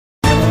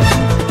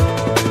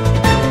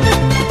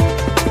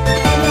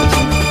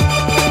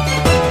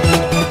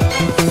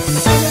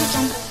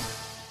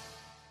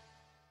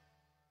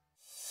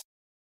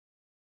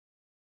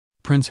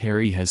Prince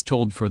Harry has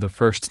told for the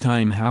first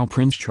time how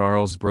Prince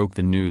Charles broke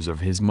the news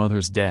of his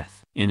mother's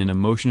death. In an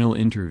emotional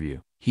interview,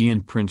 he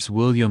and Prince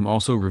William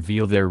also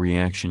reveal their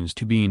reactions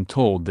to being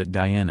told that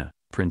Diana,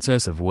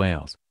 Princess of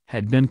Wales,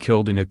 had been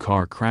killed in a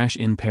car crash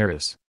in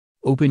Paris.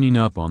 Opening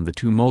up on the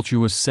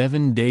tumultuous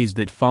 7 days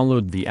that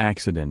followed the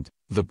accident,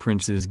 the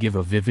princes give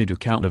a vivid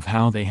account of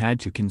how they had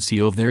to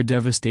conceal their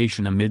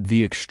devastation amid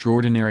the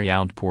extraordinary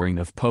outpouring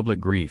of public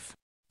grief.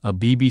 A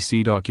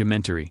BBC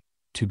documentary,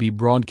 to be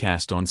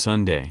broadcast on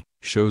Sunday,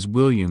 shows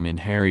William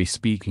and Harry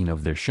speaking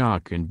of their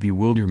shock and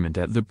bewilderment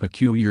at the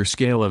peculiar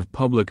scale of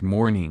public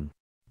mourning,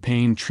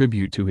 paying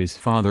tribute to his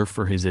father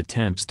for his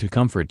attempts to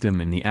comfort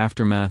them in the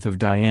aftermath of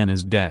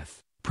Diana's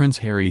death. Prince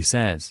Harry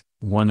says,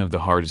 "One of the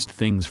hardest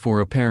things for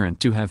a parent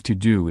to have to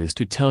do is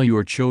to tell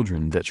your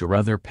children that your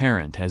other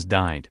parent has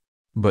died.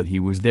 But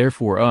he was there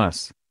for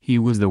us, he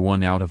was the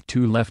one out of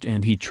two left,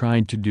 and he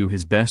tried to do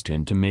his best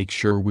and to make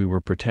sure we were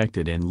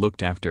protected and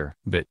looked after.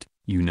 But,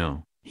 you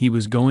know, he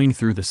was going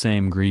through the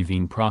same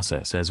grieving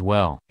process as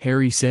well."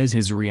 Harry says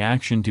his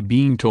reaction to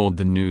being told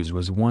the news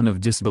was one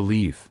of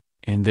disbelief,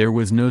 and there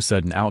was no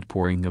sudden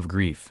outpouring of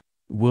grief.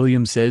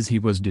 William says he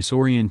was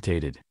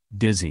disorientated,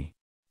 dizzy,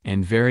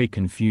 and very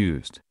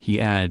confused.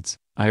 He adds,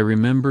 "I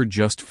remember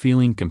just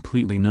feeling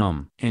completely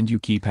numb." "And you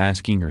keep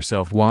asking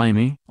yourself, why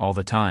me? All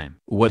the time.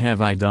 What have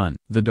I done?"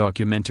 The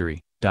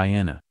documentary,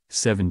 Diana,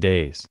 7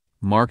 Days,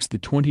 marks the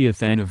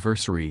 20th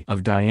anniversary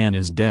of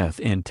Diana's death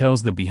and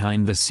tells the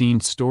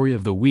behind-the-scenes story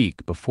of the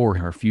week before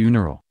her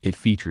funeral. It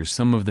features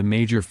some of the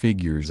major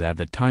figures at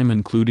the time,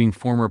 including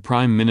former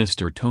Prime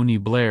Minister Tony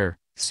Blair,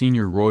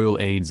 senior royal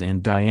aides,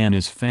 and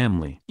Diana's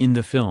family. In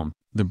the film,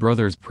 the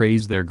brothers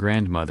praise their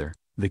grandmother,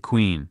 the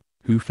Queen,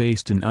 who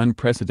faced an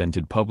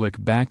unprecedented public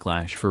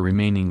backlash for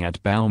remaining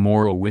at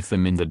Balmoral with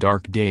them in the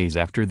dark days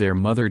after their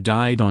mother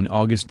died on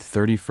August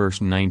 31,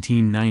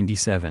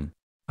 1997.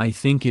 "I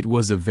think it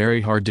was a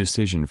very hard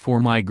decision for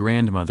my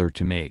grandmother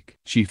to make.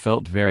 She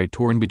felt very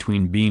torn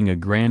between being a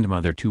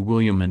grandmother to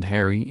William and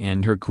Harry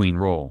and her Queen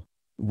role,"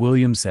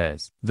 William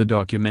says. The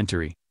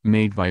documentary,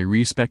 made by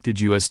respected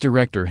U.S.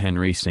 director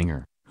Henry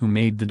Singer, who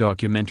made the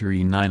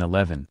documentary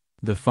 9/11,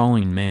 The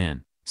Falling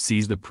Man,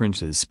 sees the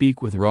princes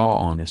speak with raw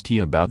honesty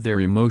about their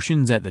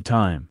emotions at the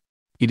time.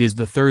 It is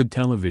the third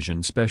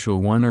television special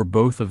one or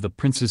both of the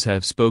princes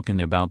have spoken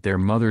about their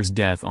mother's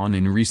death on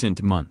in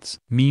recent months.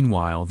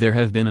 Meanwhile, there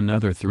have been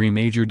another 3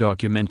 major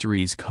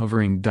documentaries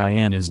covering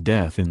Diana's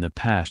death in the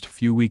past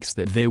few weeks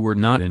that they were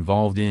not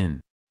involved in.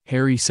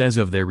 Harry says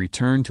of their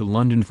return to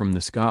London from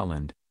the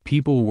Scotland,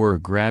 "People were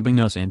grabbing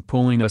us and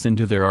pulling us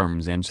into their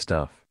arms and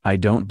stuff. I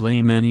don't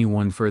blame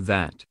anyone for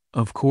that.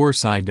 Of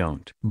course I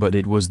don't. But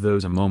it was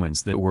those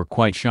moments that were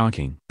quite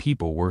shocking.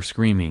 People were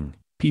screaming,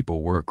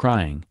 people were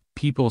crying,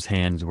 people's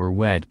hands were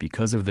wet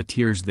because of the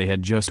tears they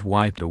had just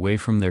wiped away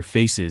from their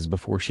faces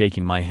before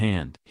shaking my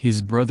hand."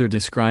 His brother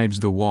describes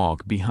the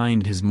walk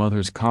behind his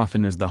mother's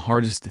coffin as the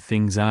hardest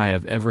things I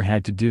have ever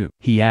had to do.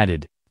 He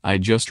added, "I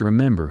just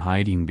remember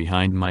hiding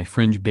behind my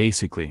fringe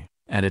basically,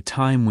 at a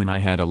time when I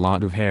had a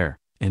lot of hair,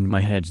 and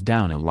my head's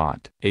down a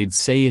lot." Aides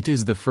say it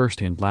is the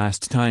first and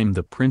last time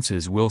the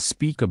princes will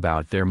speak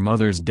about their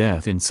mother's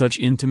death in such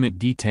intimate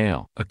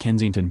detail. A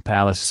Kensington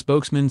Palace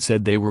spokesman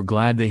said they were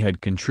glad they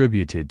had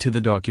contributed to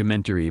the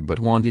documentary but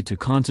wanted to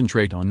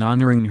concentrate on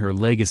honoring her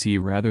legacy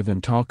rather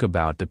than talk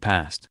about the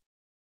past.